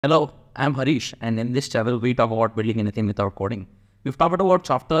Hello, I'm Harish, and in this channel, we talk about building anything without coding. We've talked about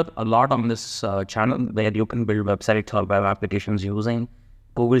software a lot on this channel, where you can build websites or web applications using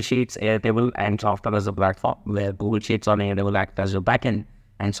Google Sheets, Airtable, and Software as a platform, where Google Sheets on Airtable act as your backend,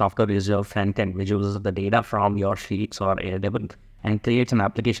 and Software is your front end, which uses the data from your Sheets or Airtable and creates an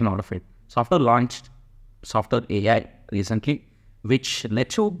application out of it. Software launched Softr AI recently, which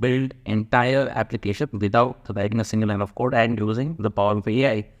lets you build entire application without writing a single line of code and using the power of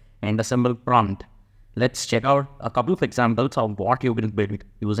AI and a simple prompt. Let's check out a couple of examples of what you will build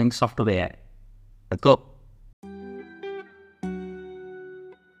using Softr AI. Let's go.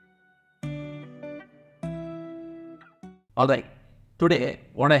 Alright, today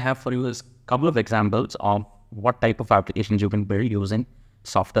what I have for you is a couple of examples of what type of applications you can build using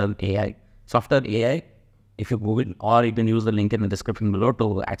Softr AI. Softr AI, if you Google, or you can use the link in the description below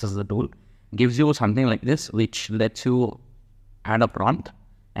to access the tool, gives you something like this, which lets you add a prompt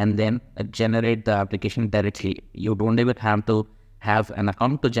and then generate the application directly. You don't even have to have an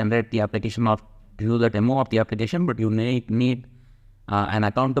account to generate the application or do the demo of the application, but you need an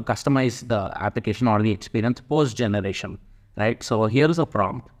account to customize the application or the experience post-generation, right? So here's a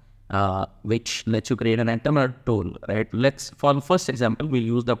prompt which lets you create an internal tool, right? For the first example, we'll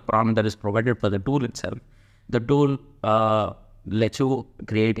use the prompt that is provided for the tool itself. The tool lets you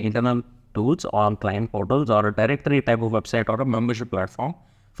create internal tools on client portals or a directory type of website or a membership platform.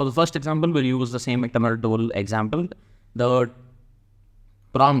 For the first example, we'll use the same internal tool example. The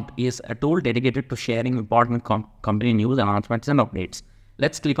prompt is a tool dedicated to sharing important company news, announcements, and updates.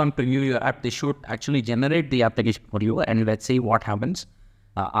 Let's click on preview your app. This should actually generate the application for you, and let's see what happens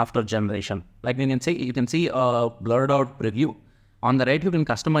after generation. Like you can see a blurred out preview. On the right, you can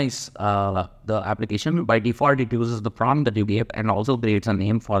customize the application. By default, it uses the prompt that you gave and also creates a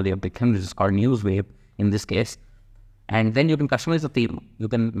name for the application, which is called NewsWave in this case. And then you can customize the theme. You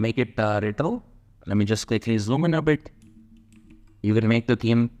can make it retro. Let me just quickly zoom in a bit. You can make the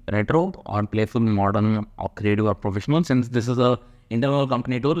theme retro or playful, modern, or creative or professional. Since this is a internal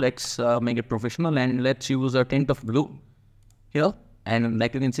company tool, let's make it professional and let's use a tint of blue here. And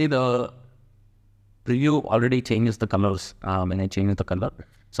like you can see, the preview already changes the colors when I change the color.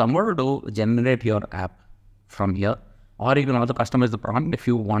 So I'm going to generate your app from here, or you can also customize the prompt if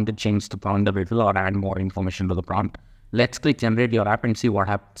you want to change the prompt a little or add more information to the prompt. Let's click generate your app and see what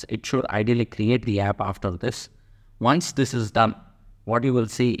happens. It should ideally create the app after this. Once this is done, what you will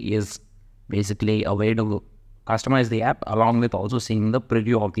see is basically a way to customize the app along with also seeing the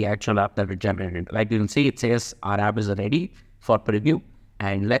preview of the actual app that it generated. Like you can see, it says our app is ready for preview,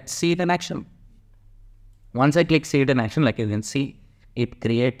 and let's see it in action. Once I click see it in action, like you can see, it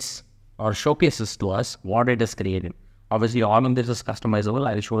creates or showcases to us what it is creating. Obviously, all of this is customizable.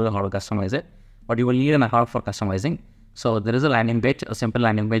 I'll show you how to customize it, but you will need an account for customizing. So there is a landing page, a simple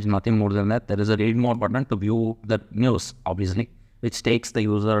landing page, nothing more than that. There is a read more button to view the news, obviously, which takes the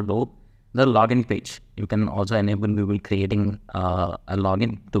user to the login page. You can also enable Google creating a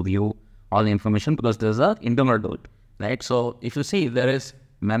login to view all the information because there's an internal tool, right? So if you see, there is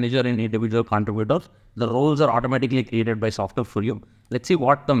manager and individual contributors. The roles are automatically created by Softr for you. Let's see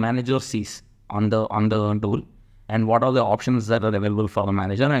what the manager sees on the tool and what are the options that are available for the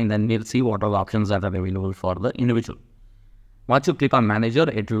manager, and then we'll see what are the options that are available for the individual. Once you click on manager,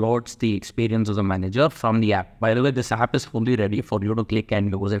 it loads the experience of the manager from the app. By the way, this app is fully ready for you to click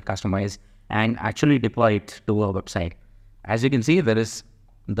and use it, customize, and actually deploy it to a website. As you can see, there is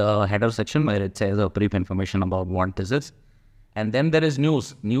the header section where it says a brief information about what this is. And then there is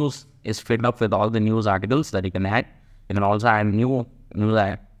news. News is filled up with all the news articles that you can add. You can also add new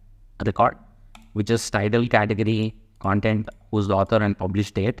record, which is title, category, content, who's the author, and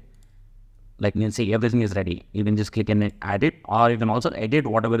published date. Like you can see, everything is ready. You can just click and add it, or you can also edit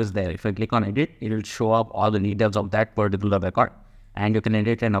whatever is there. If I click on edit, it will show up all the details of that particular record, and you can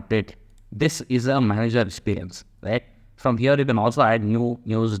edit and update. This is a manager experience, right? From here, you can also add new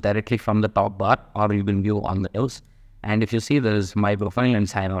news directly from the top bar, or you can view on the news. And if you see, there is my profile and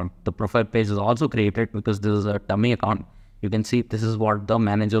sign on. The profile page is also created because this is a dummy account. You can see this is what the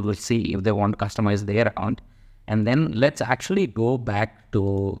manager will see if they want to customize their account. And then let's actually go back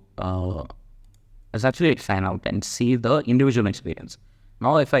to, let's actually sign out and see the individual experience.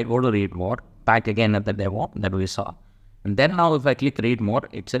 Now, if I go to read more, back again at the demo that we saw. And then now if I click read more,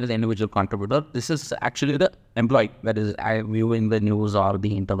 it says individual contributor. This is actually the employee that is viewing the news or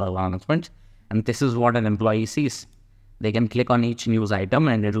the internal announcements. And this is what an employee sees. They can click on each news item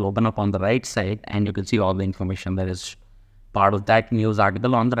and it will open up on the right side, and you can see all the information that is part of that news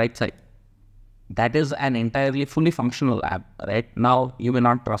article on the right side. That is an entirely fully functional app, right? Now, you may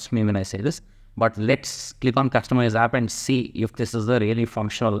not trust me when I say this, But let's click on customize app and see if this is a really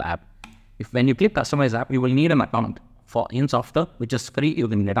functional app. If when you click customize app, you will need an account for in Softr, which is free. You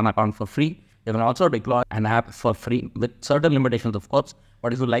can get an account for free. You can also deploy an app for free with certain limitations, of course.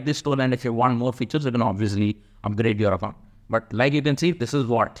 But if you like this tool and if you want more features, you can obviously upgrade your account. But like you can see, this is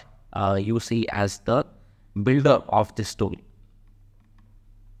what you see as the builder of this tool.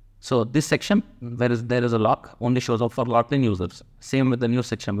 So this section, there is a lock, only shows up for logged in users. Same with the new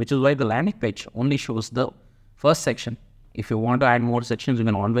section, which is why the landing page only shows the first section. If you want to add more sections, you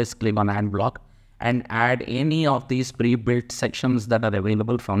can always click on add block and add any of these pre-built sections that are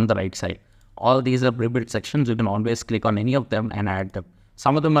available from the right side. All these are pre-built sections. You can always click on any of them and add them.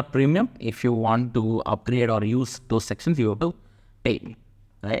 Some of them are premium. If you want to upgrade or use those sections, you have to pay.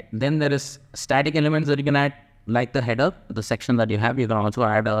 Right? Then there is static elements that you can add, like the header, the section that you have. You can also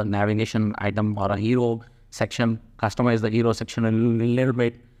add a navigation item or a hero section, customize the hero section a little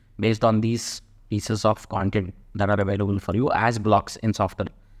bit based on these pieces of content that are available for you as blocks in Softr.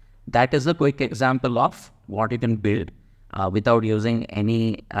 That is a quick example of what you can build without using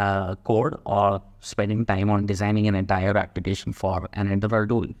any code or spending time on designing an entire application for an internal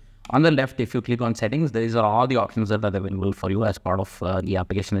tool. On the left, if you click on settings, these are all the options that are available for you as part of the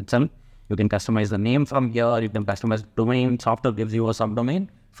application itself. You can customize the name from here. You can customize domain. Softr gives you a subdomain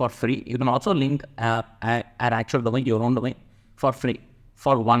for free. You can also link an actual domain, your own domain, for free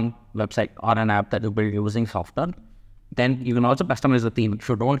for one website or an app that you build using Softr. Then you can also customize the theme. If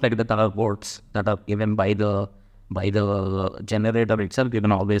you don't like the color boards that are given by the generator itself, you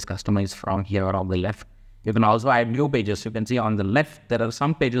can always customize from here on the left. You can also add new pages. You can see on the left, there are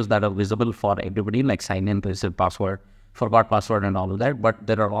some pages that are visible for everybody, like sign in, reset password, forgot password and all of that. But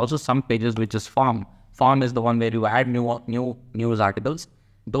there are also some pages which is form. Form is the one where you add new news articles.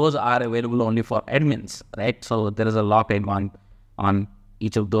 Those are available only for admins, right? So there is a lock icon on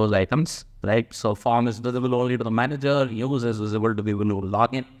each of those items, right? So form is visible only to the manager. Use is visible to people who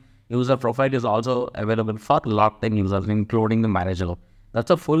log in. User profile is also available for logged in users, including the manager. That's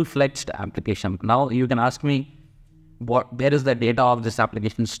a full-fledged application. Now you can ask me, where is the data of this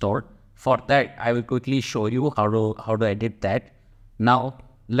application stored? For that, I will quickly show you how to edit that. Now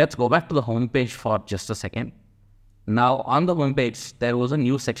let's go back to the home page for just a second. Now on the home page, there was a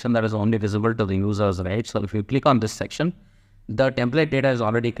new section that is only visible to the users, right? So if you click on this section, the template data is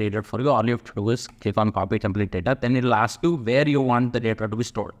already created for you. All you have to do is click on copy template data. Then it will ask you where you want the data to be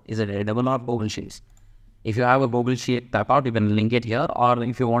stored. Is it Airtable or Google Sheets? If you have a Google Sheet type out, you can link it here. Or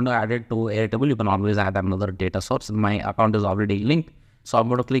if you want to add it to Airtable, you can always add another data source. My account is already linked. So I'm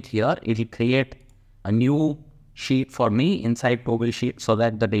going to click here. It will create a new sheet for me inside Google Sheet so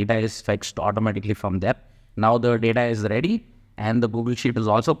that the data is fetched automatically from there. Now the data is ready and the Google Sheet is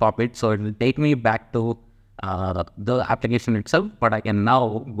also copied. So it will take me back to the application itself, but I can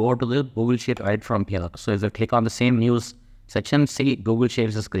now go to the Google Sheet right from here. So if I click on the same news section, see Google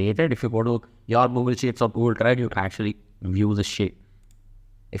Sheets is created. If you go to your Google Sheets or Google Drive, you can actually view the sheet.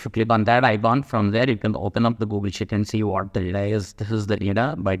 If you click on that icon, from there you can open up the Google Sheet and see what the data is. This is the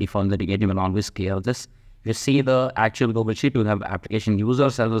data by default that you get. You can always clear this. If you see the actual Google Sheet, you have application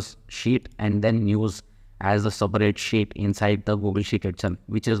users as a sheet and then news as a separate sheet inside the Google Sheet itself,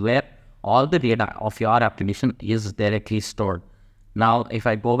 which is where all the data of your application is directly stored. Now, if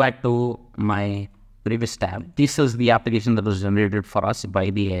I go back to my previous tab, this is the application that was generated for us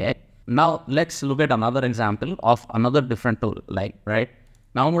by the AI. Now, let's look at another example of another different tool, right?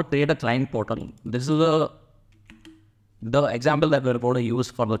 Now, I'm going to create a client portal. This is the example that we're going to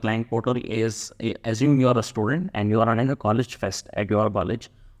use for the client portal is, assume you're a student and you are running a college fest at your college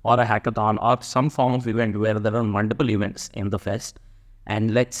or a hackathon or some form of event where there are multiple events in the fest.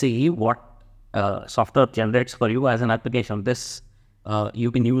 And let's see what Softr generates for you as an application. This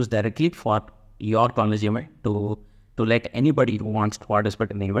you can use directly for your college event to let anybody who wants to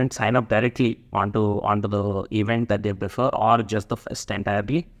participate in the event sign up directly onto the event that they prefer or just the fest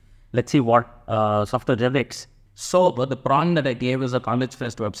entirely. Let's see what Softr generates. So the prompt that I gave is a college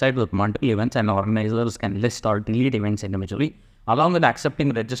fest website with multiple events, and organizers can list or delete events individually, along with accepting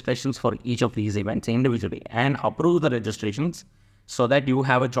registrations for each of these events individually and approve the registrations, so that you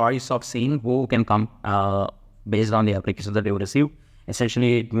have a choice of seeing who can come based on the application that you receive.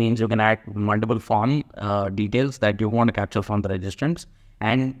 Essentially, it means you can add multiple form details that you want to capture from the registrants.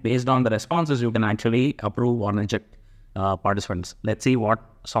 And based on the responses, you can actually approve or reject participants. Let's see what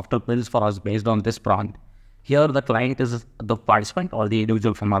Softr builds for us based on this prompt. Here, the client is the participant or the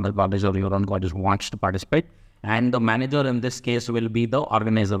individual from other college or your own college who wants to participate. And the manager in this case will be the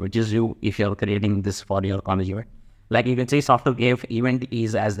organizer, which is you if you're creating this for your college event. Like you can see, Softr gave event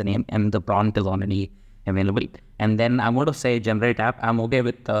is as the name and the prompt is already available. And then I'm going to say generate app. I'm okay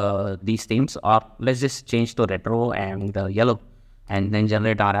with these themes, or let's just change to retro and yellow, and then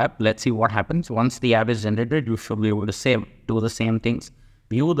generate our app. Let's see what happens. Once the app is generated, you should be able to do the same things.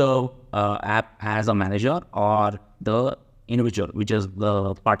 View the app as a manager or the individual, which is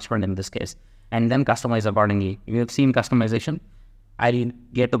the participant in this case, and then customize accordingly. You have seen customization. I'll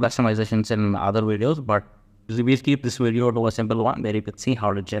get to customizations in other videos, but we'll keep this video to a simple one where you can see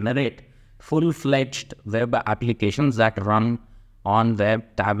how to generate full-fledged web applications that run on web,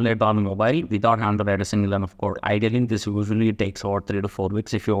 tablet, or mobile without having to write a single line of code. Ideally, this usually takes about 3 to 4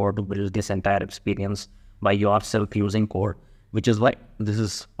 weeks if you were to build this entire experience by yourself using code, which is why this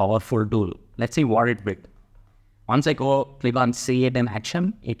is a powerful tool. Let's see what it built. Once I go click on see it in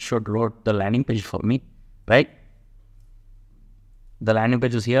action, it should load the landing page for me, right? The landing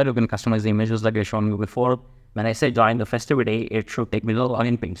page is here. You can customize the images like I shown you before. When I say join the festivity, it should take me to the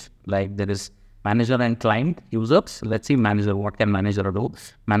login page. Like there is manager and client users. Let's see manager, what can manager do?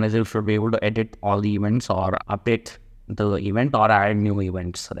 Manager should be able to edit all the events or update the event or add new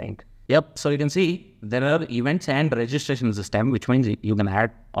events, right? Yep, so you can see there are events and registration system, which means you can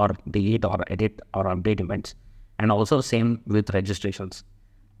add or delete or edit or update events. And also same with registrations.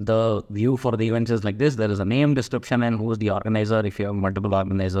 The view for the events is like this. There is a name, description, and who is the organizer. If you have multiple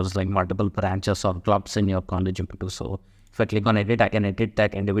organizers, like multiple branches or clubs in your college, you can do so. If I click on edit, I can edit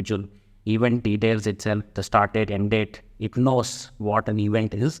that individual event details itself, the start date, end date. It knows what an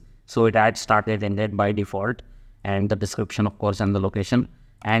event is. So it adds start date, end date by default, and the description, of course, and the location.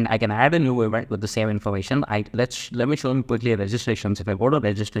 And I can add a new event with the same information. Let me show you quickly registrations. If I go to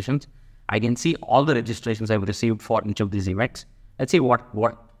registrations, I can see all the registrations I've received for each of these events. Let's see what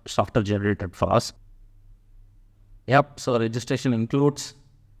Softr generated for us. Yep, so registration includes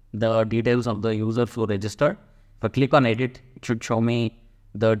the details of the user who registered. If I click on edit, it should show me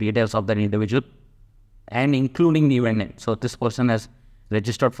the details of that individual and including the event name. So this person has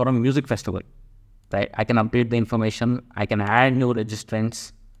registered for a music festival, right? I can update the information. I can add new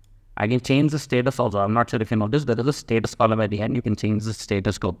registrants. I can change the status also. I'm not sure if you noticed, there is a status column at the end. You can change the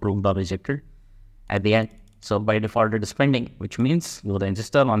status to approved or rejected at the end. So by default, it is pending, which means you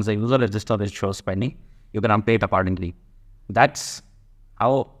register. Once the user registers, it shows pending. You can update accordingly. That's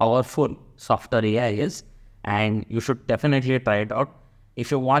how powerful Softr AI is, and you should definitely try it out. If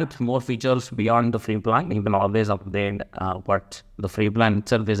you want more features beyond the free plan, you can always upgrade, but the free plan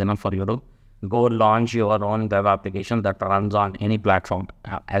itself is enough for you to go launch your own web application that runs on any platform.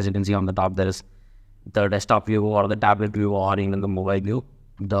 As you can see on the top, there is the desktop view or the tablet view or even the mobile view.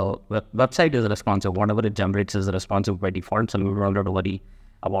 The website is responsive. Whatever it generates is responsive by default, so you don't have to worry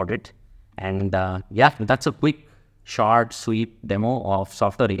about it. And yeah, that's a quick, short, sweet demo of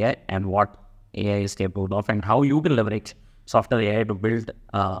Softr AI and what AI is capable of and how you can leverage Softr AI to build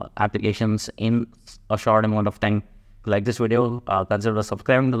applications in a short amount of time. Like this video, consider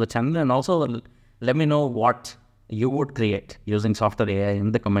subscribing to the channel, and also let me know what you would create using Softr AI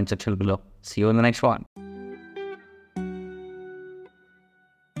in the comment section below. See you in the next one.